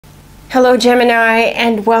Hello Gemini,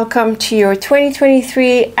 and welcome to your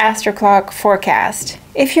 2023 Astroclock forecast.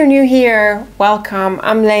 If you're new here, welcome.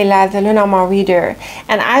 I'm Leila, the Lenormand reader,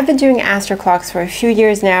 and I've been doing Astroclocks for a few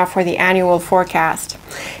years now for the annual forecast.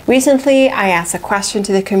 Recently, I asked a question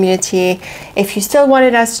to the community if you still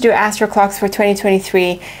wanted us to do Astroclocks for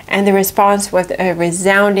 2023, and the response was a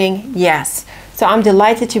resounding yes. So I'm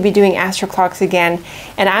delighted to be doing Astroclocks again,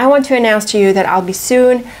 and I want to announce to you that I'll be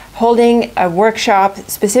soon holding a workshop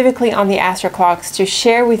specifically on the Astroclocks to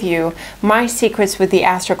share with you my secrets with the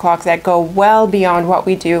Astroclocks that go well beyond what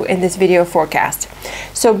we do in this video forecast.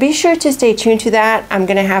 So be sure to stay tuned to that. I'm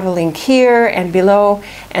going to have a link here and below,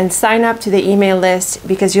 and sign up to the email list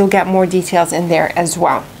because you'll get more details in there as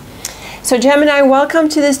well. So Gemini, welcome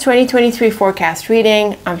to this 2023 forecast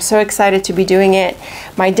reading. I'm so excited to be doing it.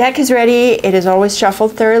 My deck is ready. It is always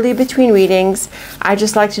shuffled thoroughly between readings. I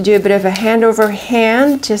just like to do a bit of a hand over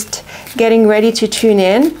hand, just getting ready to tune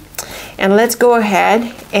in. And let's go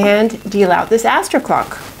ahead and deal out this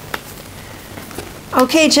Astroclock.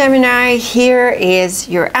 Okay Gemini, here is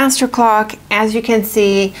your Astroclock. As you can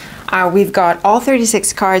see, we've got all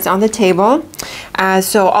 36 cards on the table.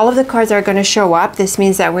 So all of the cards are going to show up. This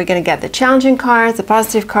means that we're going to get the challenging cards, the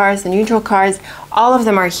positive cards, the neutral cards. All of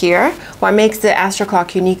them are here. What makes the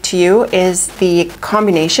Astroclock unique to you is the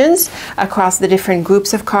combinations across the different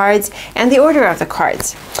groups of cards and the order of the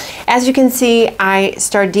cards. As you can see, I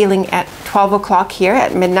start dealing at 12 o'clock here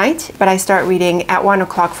at midnight, but I start reading at 1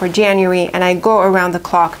 o'clock for January, and I go around the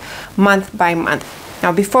clock month by month.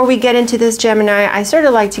 Now, before we get into this, Gemini, I sort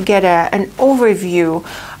of like to get an overview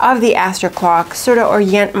of the Astroclock, sort of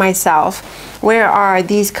orient myself. Where are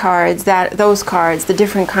these cards, those cards, the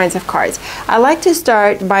different kinds of cards? I like to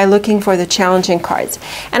start by looking for the challenging cards.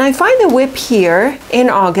 And I find the whip here in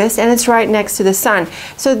August, and it's right next to the sun.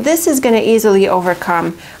 So this is going to easily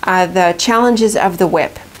overcome the challenges of the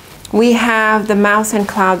whip. We have the mouse and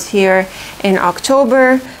clouds here in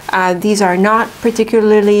October. These are not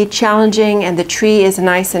particularly challenging, and the tree is a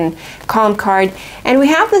nice and calm card. And we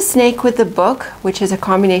have the snake with the book, which is a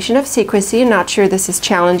combination of secrecy. Not sure this is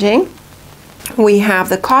challenging. We have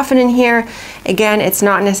the coffin in here. Again, it's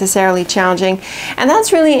not necessarily challenging. And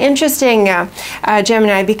that's really interesting,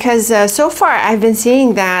 Gemini, because so far I've been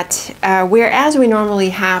seeing that whereas we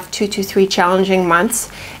normally have 2 to 3 challenging months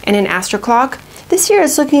in an Astroclock, this year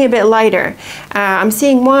is looking a bit lighter. I'm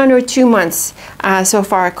seeing 1 or 2 months so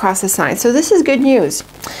far across the sign. So this is good news.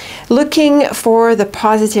 Looking for the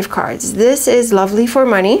positive cards. This is lovely for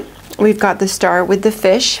money. We've got the star with the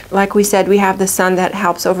fish. Like we said, we have the sun that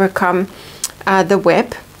helps overcome the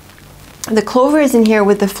whip. The clover is in here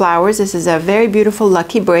with the flowers. This is a very beautiful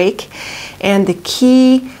lucky break. And the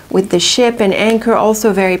key with the ship and anchor,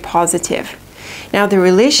 also very positive. Now the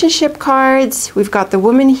relationship cards, we've got the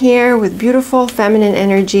woman here with beautiful feminine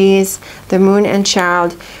energies, the moon and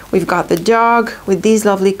child. We've got the dog with these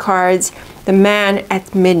lovely cards, the man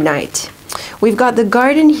at midnight. We've got the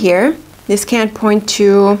garden here. This can't point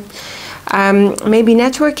to maybe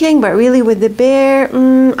networking, but really with the bear,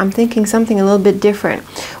 I'm thinking something a little bit different.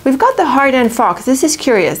 We've got the heart and fox. This is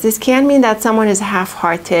curious. This can mean that someone is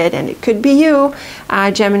half-hearted, and it could be you,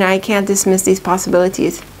 Gemini. I can't dismiss these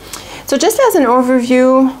possibilities. So just as an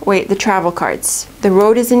overview, wait, the travel cards. The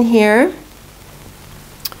road is in here.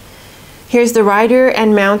 Here's the rider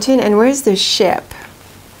and mountain, and where's the ship?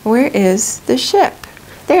 Where is the ship?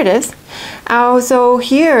 There it is. Oh, so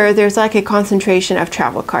here there's like a concentration of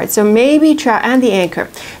travel cards. So maybe and the anchor.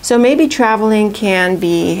 So maybe traveling can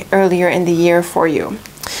be earlier in the year for you.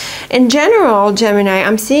 In general, Gemini,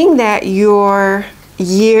 I'm seeing that your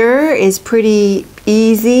year is pretty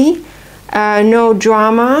easy. No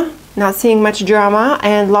drama. Not seeing much drama,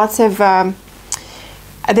 and lots of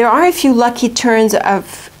there are a few lucky turns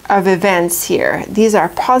of events here. These are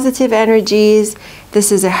positive energies.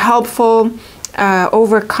 This is a helpful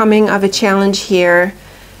overcoming of a challenge here,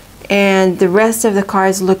 and the rest of the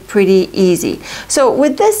cards look pretty easy. So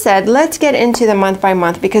with this said, let's get into the month by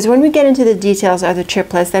month, because when we get into the details of the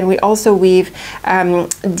triplets, then we also weave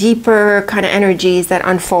deeper kind of energies that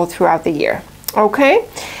unfold throughout the year. Okay,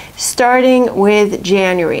 starting with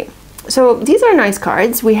January. So these are nice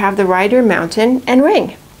cards. We have the rider, mountain, and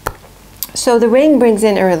ring. So the ring brings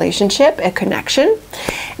in a relationship, a connection.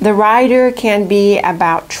 The rider can be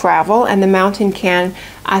about travel, and the mountain can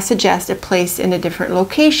suggest a place in a different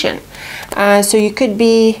location. So you could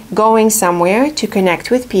be going somewhere to connect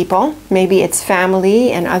with people. Maybe it's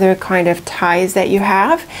family and other kind of ties that you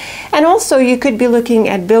have. And also you could be looking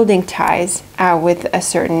at building ties with a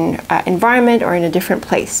certain environment or in a different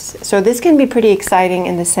place. So this can be pretty exciting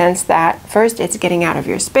in the sense that first, it's getting out of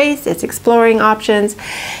your space, it's exploring options,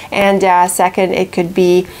 and second, it could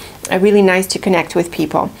be really nice to connect with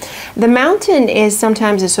people. The mountain is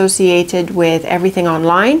sometimes associated with everything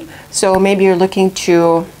online. So maybe you're looking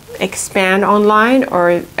to expand online,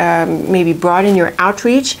 or maybe broaden your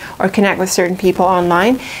outreach or connect with certain people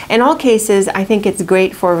online. In all cases, I think it's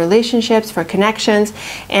great for relationships, for connections.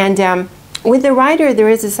 And with the Rider, there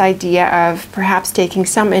is this idea of perhaps taking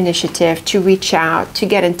some initiative to reach out, to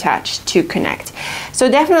get in touch, to connect. So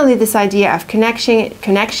definitely this idea of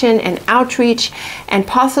connection and outreach and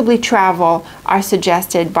possibly travel are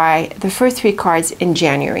suggested by the first 3 cards in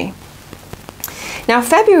January. Now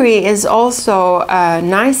February is also a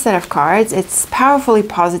nice set of cards. It's powerfully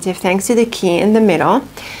positive thanks to the key in the middle.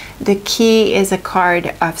 The key is a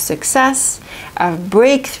card of success, of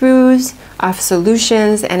breakthroughs, of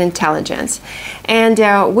solutions and intelligence. And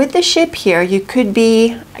with the ship here, you could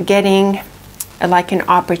be getting like an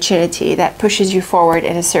opportunity that pushes you forward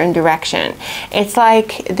in a certain direction. It's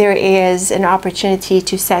like there is an opportunity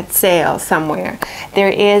to set sail somewhere. There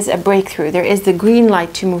is a breakthrough. There is the green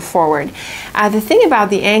light to move forward. The thing about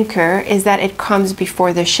the anchor is that it comes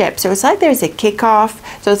before the ship. So it's like there's a kickoff.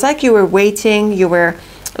 So it's like you were waiting, you were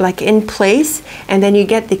like in place, and then you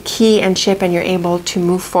get the key and ship and you're able to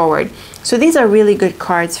move forward. So these are really good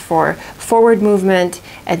cards for forward movement,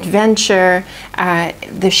 adventure.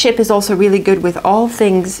 The ship is also really good with all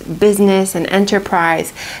things business and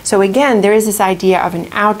enterprise. So again, there is this idea of an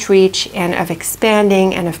outreach and of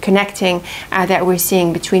expanding and of connecting that we're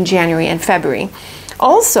seeing between January and February.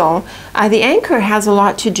 Also, the anchor has a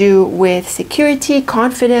lot to do with security,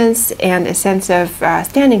 confidence, and a sense of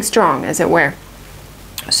standing strong, as it were.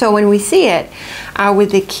 So when we see it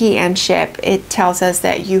with the key and ship, it tells us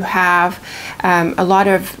that you have a lot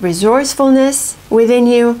of resourcefulness within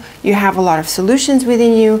you, you have a lot of solutions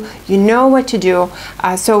within you, you know what to do.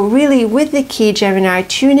 So really with the key, Gemini,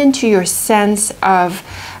 tune into your sense of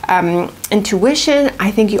intuition.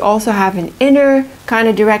 I think you also have an inner kind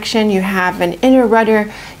of direction. You have an inner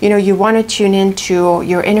rudder. You know, you want to tune into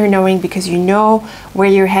your inner knowing because you know where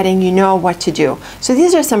you're heading, you know what to do. So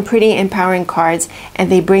these are some pretty empowering cards,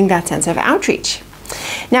 and they bring that sense of outreach.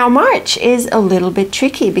 Now March is a little bit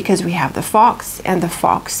tricky because we have the fox, and the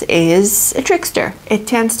fox is a trickster. It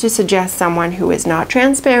tends to suggest someone who is not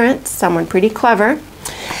transparent, someone pretty clever.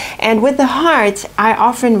 And with the heart, I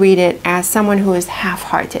often read it as someone who is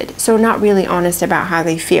half-hearted, so not really honest about how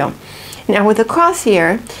they feel. Now with the cross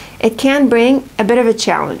here, it can bring a bit of a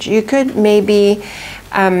challenge. You could maybe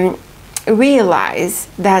realize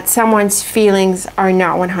that someone's feelings are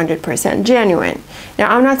not 100% genuine.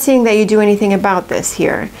 Now I'm not saying that you do anything about this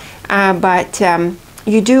here, but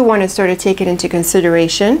you do want to sort of take it into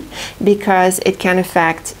consideration because it can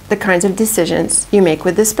affect the kinds of decisions you make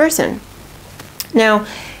with this person. Now,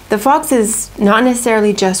 the fox is not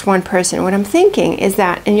necessarily just one person. What I'm thinking is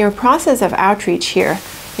that in your process of outreach here,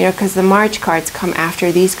 you know, because the March cards come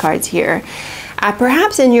after these cards here,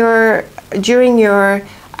 perhaps during your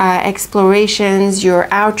explorations, your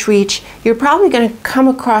outreach, you're probably going to come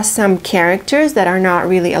across some characters that are not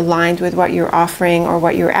really aligned with what you're offering or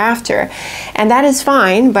what you're after. And that is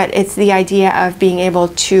fine, but it's the idea of being able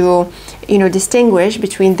to, you know, distinguish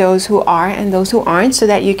between those who are and those who aren't, so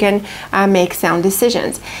that you can make sound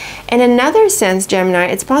decisions. In another sense, Gemini,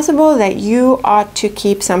 it's possible that you ought to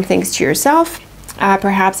keep some things to yourself.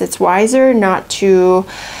 Perhaps it's wiser not to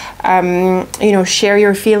you know, share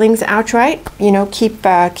your feelings outright. You know,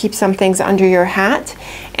 keep some things under your hat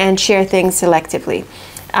and share things selectively.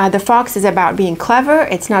 The fox is about being clever.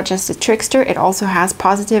 It's not just a trickster. It also has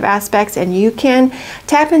positive aspects, and you can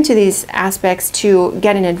tap into these aspects to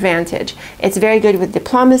get an advantage. It's very good with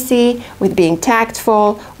diplomacy, with being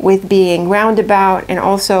tactful, with being roundabout, and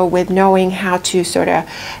also with knowing how to sort of,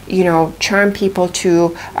 you know, charm people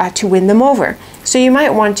to win them over. So you might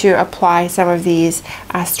want to apply some of these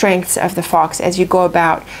strengths of the fox as you go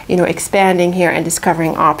about, you know, expanding here and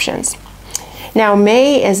discovering options. Now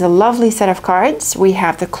May is a lovely set of cards. We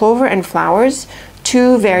have the clover and flowers,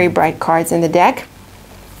 two very bright cards in the deck.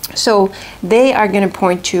 So they are going to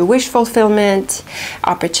point to wish fulfillment,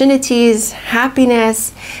 opportunities,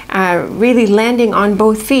 happiness, really landing on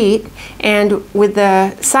both feet. And with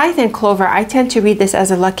the scythe and clover, I tend to read this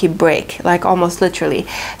as a lucky break, like almost literally.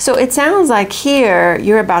 So it sounds like here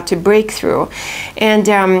you're about to break through. And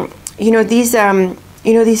you know,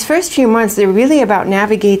 these first few months, they're really about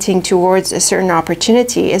navigating towards a certain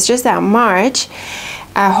opportunity. It's just that March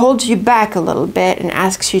holds you back a little bit and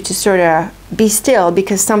asks you to sort of be still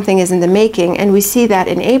because something is in the making. And we see that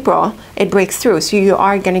in April, it breaks through. So you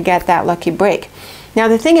are going to get that lucky break. Now,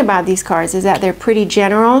 the thing about these cards is that they're pretty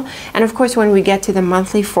general. And of course, when we get to the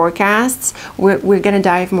monthly forecasts, we're going to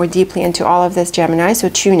dive more deeply into all of this, Gemini. So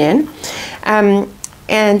tune in.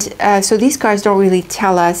 And so these cards don't really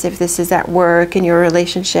tell us if this is at work, in your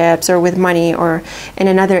relationships, or with money, or in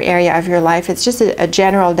another area of your life. It's just a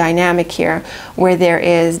general dynamic here where there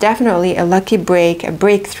is definitely a lucky break, a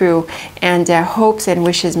breakthrough, and hopes and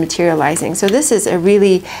wishes materializing. So this is a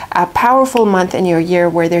really powerful month in your year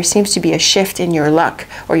where there seems to be a shift in your luck,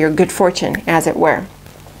 or your good fortune, as it were.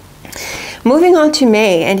 Moving on to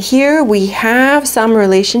May, and here we have some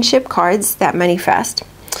relationship cards that manifest.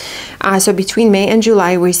 So between May and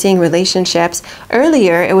July, we're seeing relationships.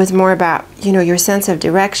 Earlier, it was more about, you know, your sense of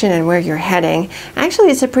direction and where you're heading. Actually,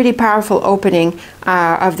 it's a pretty powerful opening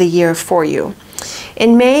of the year for you.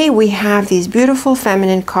 In May, we have these beautiful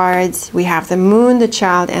feminine cards. We have the moon, the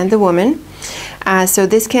child, and the woman. So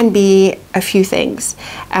this can be a few things.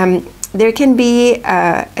 There can be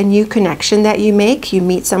a new connection that you make. You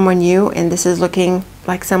meet someone new, and this is looking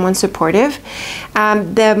like someone supportive.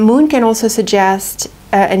 The moon can also suggest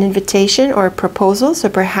an invitation or a proposal. So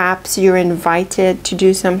perhaps you're invited to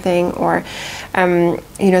do something, or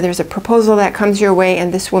you know, there's a proposal that comes your way,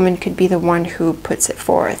 and this woman could be the one who puts it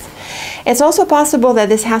forth. It's also possible that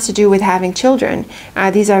this has to do with having children.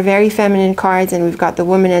 These are very feminine cards, and we've got the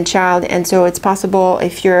woman and child, and so it's possible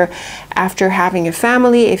if you're after having a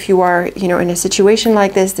family, if you are, you know, in a situation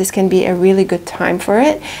like this, this can be a really good time for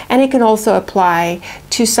it. And it can also apply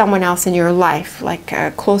to someone else in your life, like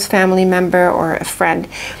a close family member or a friend.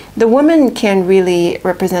 The woman can really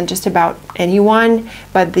represent just about anyone,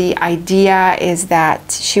 but the idea is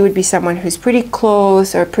that she would be someone who's pretty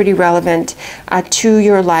close or pretty relevant to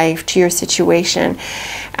your life, to your situation.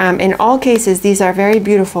 In all cases, these are very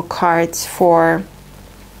beautiful cards for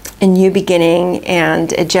a new beginning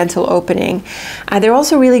and a gentle opening. They're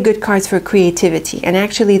also really good cards for creativity, and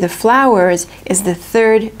actually the flowers is the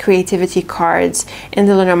third creativity cards in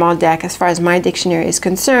the Lenormand deck as far as my dictionary is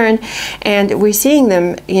concerned, and we're seeing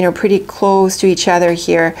them, you know, pretty close to each other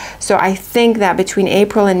here. So I think that between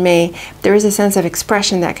April and May there is a sense of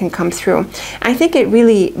expression that can come through. I think it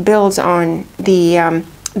really builds on the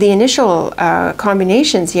initial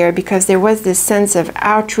combinations here, because there was this sense of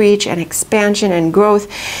outreach and expansion and growth,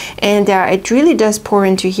 and it really does pour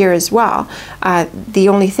into here as well. The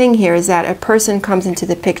only thing here is that a person comes into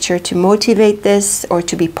the picture to motivate this or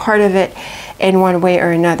to be part of it in one way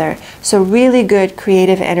or another. So really good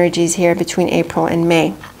creative energies here between April and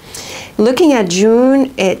May. Looking at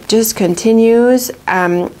June, it just continues.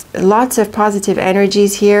 Lots of positive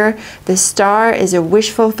energies here. The star is a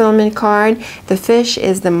wish fulfillment card. The fish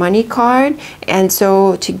is the money card. And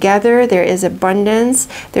so together there is abundance.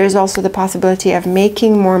 There is also the possibility of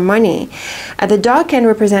making more money. The dog can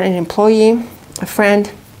represent an employee, a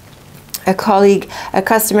friend, a colleague, a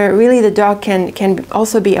customer. Really, the dog can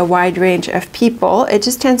also be a wide range of people. It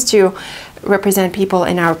just tends to represent people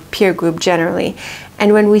in our peer group generally.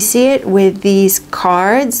 And when we see it with these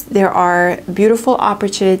cards, there are beautiful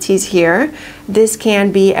opportunities here. This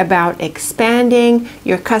can be about expanding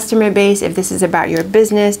your customer base if this is about your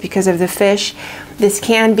business because of the fish. This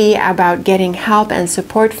can be about getting help and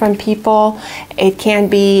support from people. It can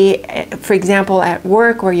be, for example, at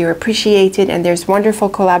work where you're appreciated and there's wonderful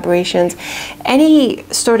collaborations. Any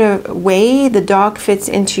sort of way the dog fits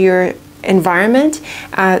into your environment,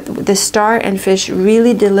 the star and fish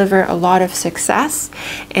really deliver a lot of success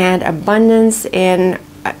and abundance in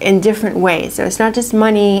different ways. So it's not just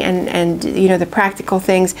money and you know, the practical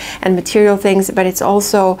things and material things, but it's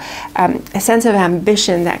also a sense of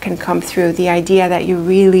ambition that can come through, the idea that you're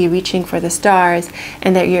really reaching for the stars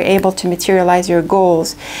and that you're able to materialize your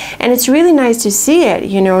goals. And it's really nice to see it,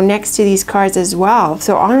 you know, next to these cards as well.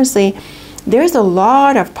 So honestly, there's a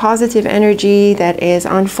lot of positive energy that is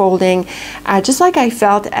unfolding. Just like I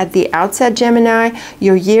felt at the outset, Gemini,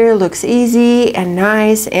 your year looks easy and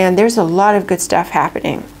nice, and there's a lot of good stuff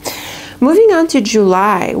happening. Moving on to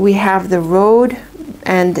July, we have the road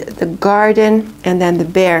and the garden and then the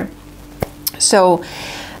bear. So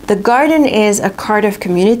the garden is a card of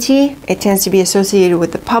community. It tends to be associated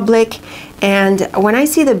with the public. And when I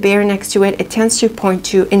see the bear next to it, it tends to point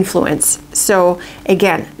to influence. So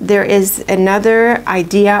again, there is another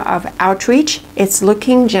idea of outreach. It's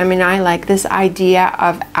looking, Gemini, like this idea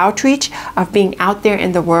of outreach, of being out there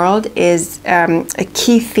in the world is a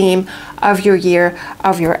key theme of your year,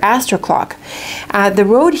 of your Astroclock. The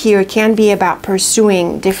road here can be about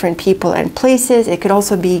pursuing different people and places. It could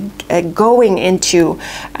also be going into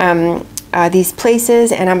these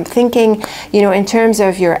places, and I'm thinking, you know, in terms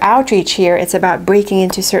of your outreach here, it's about breaking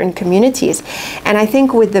into certain communities. And I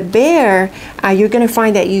think with the bear, you're going to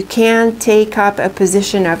find that you can take up a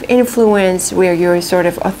position of influence where you're sort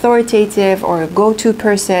of authoritative or a go-to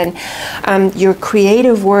person. Your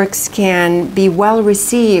creative works can be well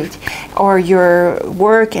received, or your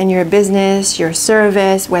work and your business, your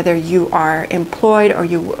service, whether you are employed or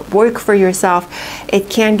you work for yourself, it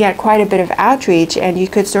can get quite a bit of outreach, and you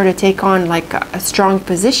could sort of take on like a strong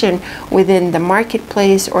position within the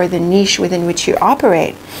marketplace or the niche within which you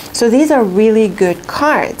operate. So these are really good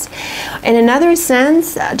cards. In another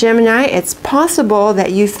sense, Gemini, it's possible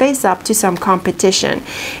that you face up to some competition.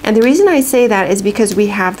 And the reason I say that is because we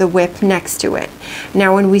have the whip next to it.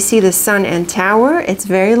 Now, when we see the sun and tower, it's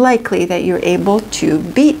very likely that you're able to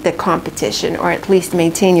beat the competition, or at least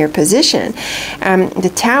maintain your position.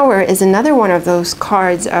 The tower is another one of those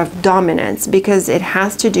cards of dominance, because it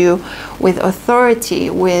has to do with authority,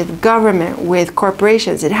 with government, with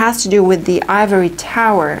corporations. It has to do with the ivory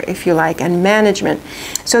tower, if you like, and management.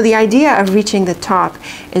 So the idea of reaching the top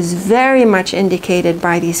is very much indicated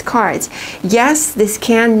by these cards. Yes, this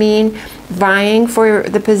can mean vying for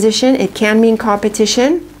the position. It can mean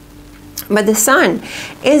competition. But the sun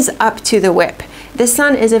is up to the whip. The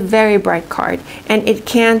sun is a very bright card, and it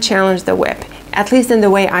can challenge the whip, at least in the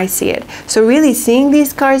way I see it. So really seeing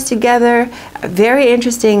these cards together, very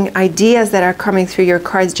interesting ideas that are coming through your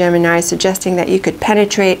cards, Gemini, suggesting that you could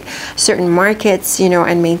penetrate certain markets, you know,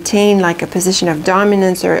 and maintain like a position of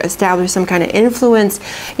dominance, or establish some kind of influence,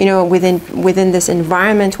 you know, within this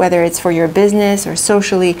environment, whether it's for your business or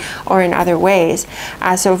socially or in other ways.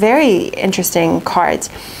 So very interesting cards.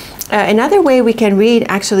 Another way we can read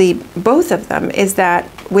actually both of them is that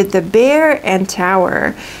with the bear and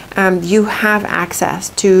tower, you have access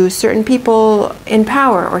to certain people in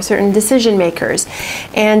power or certain decision makers.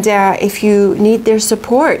 And if you need their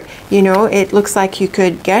support, you know, it looks like you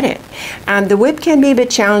could get it. The whip can be a bit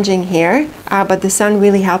challenging here, but the sun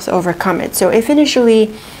really helps overcome it. So if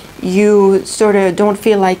initially you sort of don't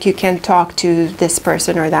feel like you can talk to this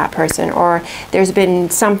person or that person, or there's been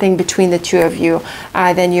something between the two of you,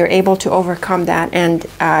 then you're able to overcome that and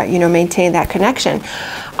you know, maintain that connection.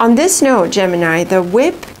 On this note, Gemini, the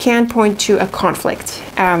whip can point to a conflict.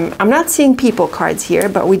 I'm not seeing people cards here,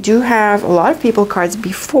 but we do have a lot of people cards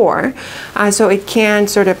before, so it can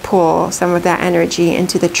sort of pull some of that energy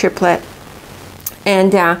into the triplet,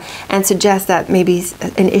 and suggest that maybe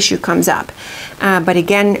an issue comes up. But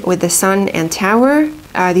again, with the sun and tower,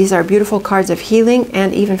 these are beautiful cards of healing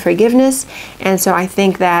and even forgiveness. And so I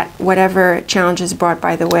think that whatever challenges brought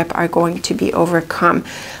by the whip are going to be overcome.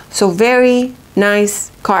 So very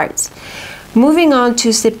nice cards. Moving on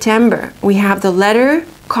to September, we have the letter,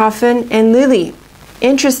 coffin, and lily.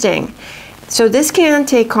 Interesting. So this can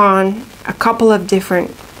take on a couple of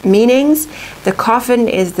different meanings. The coffin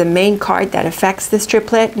is the main card that affects this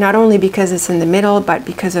triplet, not only because it's in the middle, but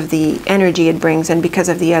because of the energy it brings and because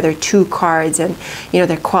of the other two cards and, you know,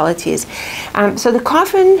 their qualities. So the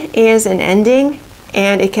coffin is an ending,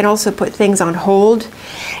 and it can also put things on hold.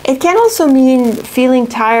 It can also mean feeling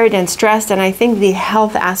tired and stressed, and I think the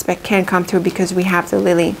health aspect can come through because we have the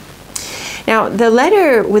lily. Now, the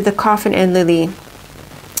letter with the coffin and lily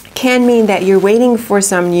can mean that you're waiting for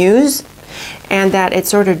some news, and that it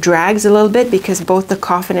sort of drags a little bit because both the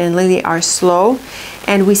coffin and lily are slow.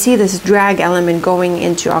 And we see this drag element going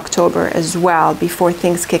into October as well before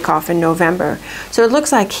things kick off in November. So it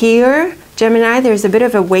looks like here, Gemini, there's a bit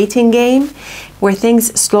of a waiting game where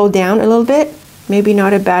things slow down a little bit. Maybe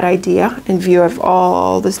not a bad idea in view of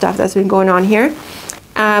all the stuff that's been going on here.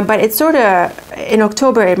 But it's sort of, in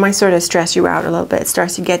October, it might sort of stress you out a little bit. It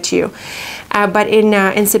starts to get to you. But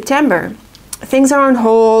in September, things are on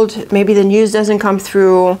hold. Maybe the news doesn't come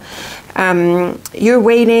through. You're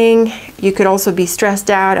waiting. You could also be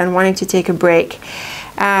stressed out and wanting to take a break.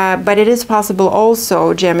 But it is possible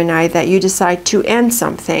also, Gemini, that you decide to end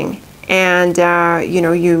something, and you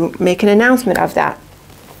know, you make an announcement of that.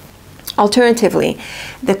 Alternatively,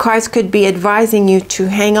 the cards could be advising you to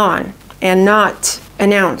hang on and not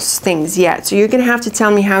announce things yet. So you're going to have to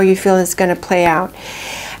tell me how you feel it's going to play out.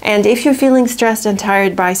 And if you're feeling stressed and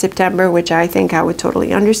tired by September, which I think I would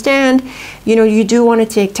totally understand, you know, you do want to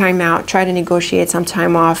take time out, try to negotiate some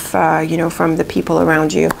time off, you know, from the people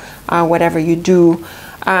around you, whatever you do,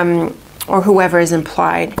 or whoever is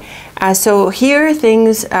implied. So here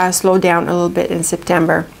things slow down a little bit in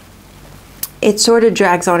September. It sort of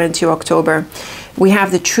drags on into October. We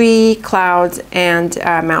have the tree, clouds, and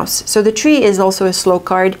mouse. So the tree is also a slow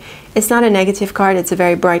card. It's not a negative card, it's a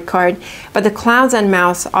very bright card, but the clouds and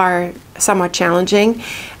mouse are somewhat challenging.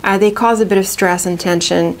 They cause a bit of stress and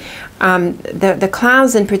tension. The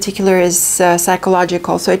clouds in particular is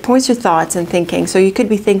psychological, so it points to thoughts and thinking. So you could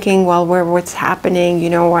be thinking, well, what's happening? You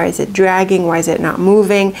know, why is it dragging? Why is it not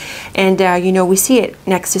moving? And you know, we see it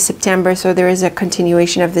next to September, so there is a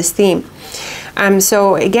continuation of this theme.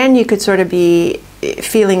 So again, you could sort of be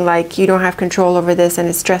feeling like you don't have control over this and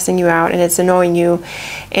it's stressing you out and it's annoying you,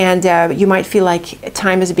 and you might feel like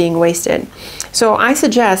time is being wasted. So I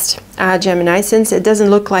suggest, Gemini, since it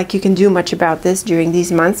doesn't look like you can do much about this during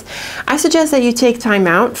these months, I suggest that you take time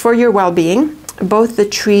out for your well-being. Both the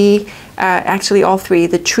tree, actually all three,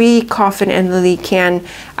 the tree, coffin, and lily can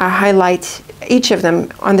highlight, each of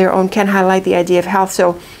them on their own can highlight the idea of health.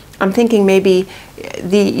 So I'm thinking maybe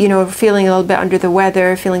you know, feeling a little bit under the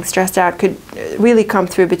weather, feeling stressed out could really come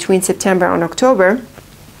through between September and October.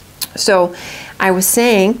 So I was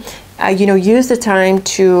saying, you know, use the time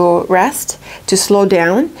to rest, to slow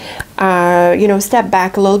down, you know, step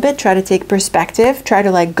back a little bit, try to take perspective, try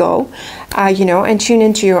to let go, you know, and tune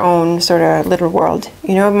into your own sort of little world.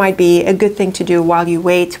 You know, it might be a good thing to do while you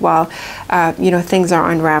wait, while, you know, things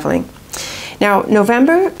are unraveling. Now,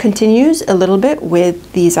 November continues a little bit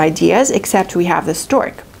with these ideas, except we have the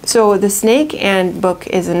stork. So the snake and book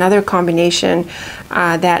is another combination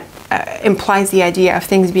that implies the idea of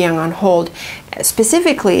things being on hold.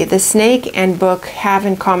 Specifically, the snake and book have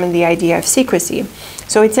in common the idea of secrecy.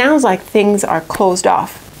 So it sounds like things are closed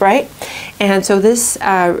off, right? And so this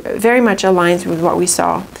very much aligns with what we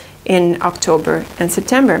saw in October and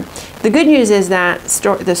September. The good news is that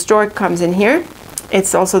the stork comes in here.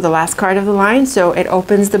 It's also the last card of the line, so it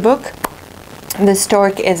opens the book. The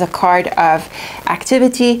stork is a card of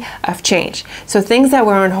activity, of change. So things that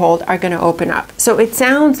were on hold are going to open up. So it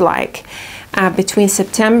sounds like between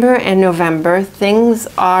September and November, things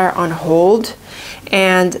are on hold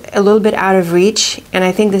and a little bit out of reach. And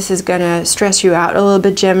I think this is going to stress you out a little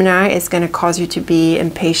bit, Gemini. It's going to cause you to be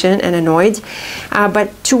impatient and annoyed.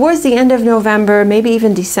 But towards the end of November, maybe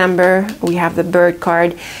even December, we have the bird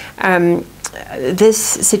card. This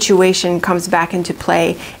situation comes back into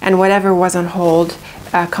play, and whatever was on hold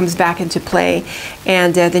comes back into play,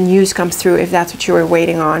 and the news comes through if that's what you were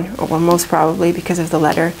waiting on, or most probably because of the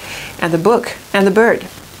letter and the book and the bird.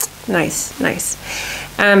 Nice, nice.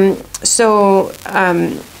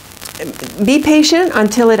 Be patient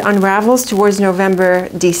until it unravels towards November,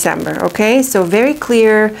 December, okay? So very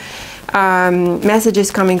clear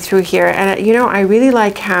messages coming through here. And you know, I really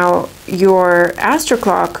like how your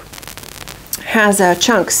Astroclock has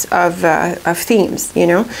chunks of themes, you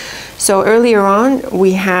know. So earlier on,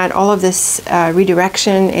 we had all of this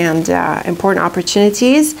redirection and important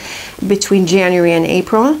opportunities between January and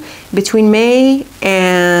April. Between May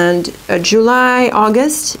and July,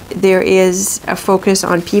 August, there is a focus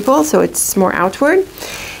on people, so it's more outward.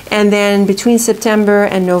 And then between September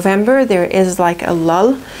and November, there is like a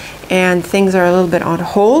lull, and things are a little bit on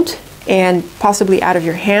hold and possibly out of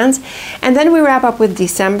your hands. And then we wrap up with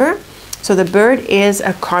December. So the bird is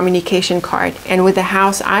a communication card, and with the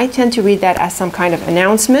house, I tend to read that as some kind of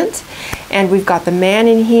announcement. And we've got the man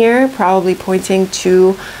in here, probably pointing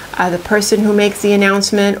to the person who makes the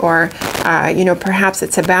announcement, or you know, perhaps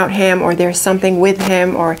it's about him, or there's something with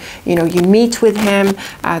him, or you know, you meet with him.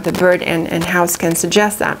 The bird and house can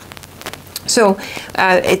suggest that. So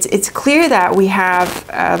it's clear that we have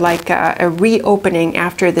like a reopening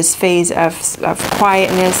after this phase of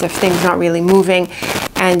quietness, of things not really moving.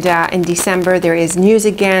 And in December, there is news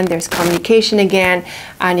again, there's communication again,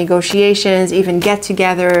 negotiations, even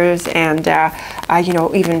get-togethers, and you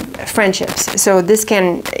know, even friendships. So this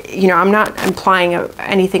can, you know, I'm not implying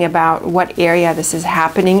anything about what area this is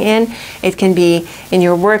happening in. It can be in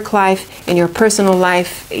your work life, in your personal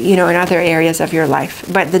life, you know, in other areas of your life.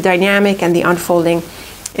 But the dynamic and the unfolding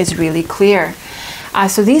is really clear.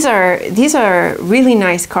 So these are really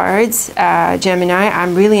nice cards, Gemini.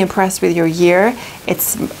 I'm really impressed with your year.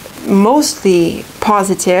 It's mostly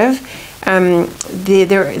positive.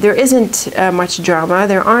 There isn't much drama.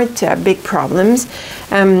 There aren't big problems.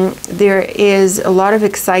 There is a lot of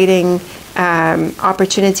exciting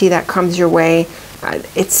opportunity that comes your way.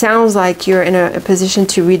 It sounds like you're in a position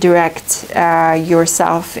to redirect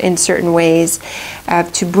yourself in certain ways,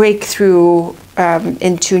 to break through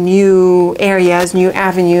into new areas, new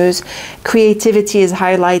avenues. Creativity is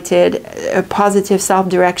highlighted, positive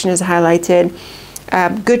self-direction is highlighted,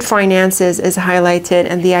 good finances is highlighted,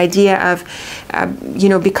 and the idea of you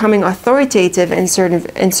know, becoming authoritative in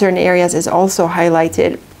certain areas is also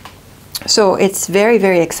highlighted. So it's very,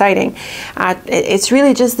 very exciting. It's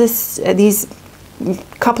really just these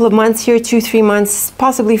couple of months here, 2-3 months,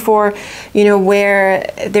 possibly 4, you know, where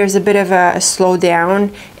there's a bit of a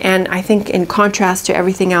slowdown. And I think in contrast to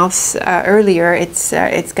everything else earlier,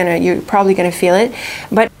 you're probably gonna feel it.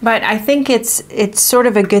 But I think it's sort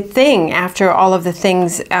of a good thing after all of the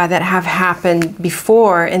things that have happened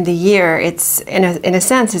before in the year. It's in a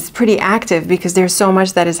sense, it's pretty active because there's so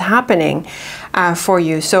much that is happening for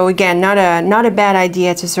you. So again, not a bad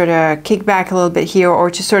idea to sort of kick back a little bit here,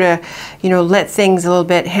 or to sort of, you know, let things a little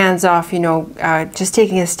bit hands off, you know, just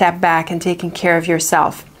taking a step back and taking care of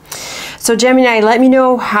yourself. So Gemini, let me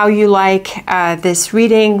know how you like this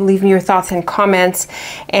reading. Leave me your thoughts and comments.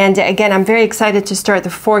 And again, I'm very excited to start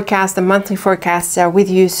the forecast, the monthly forecast with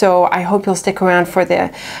you. So I hope you'll stick around for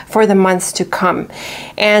the months to come.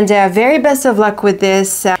 And very best of luck with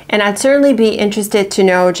this. And I'd certainly be interested to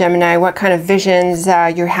know, Gemini, what kind of visions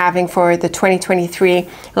you're having for the 2023.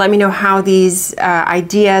 Let me know how these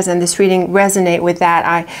ideas and this reading resonate with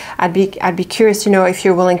that. I'd be curious to know if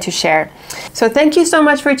you're willing to share. So thank you so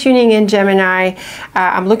much for tuning in, Gemini.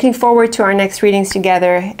 I'm looking forward to our next readings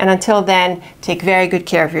together. And until then, take very good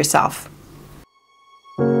care of yourself.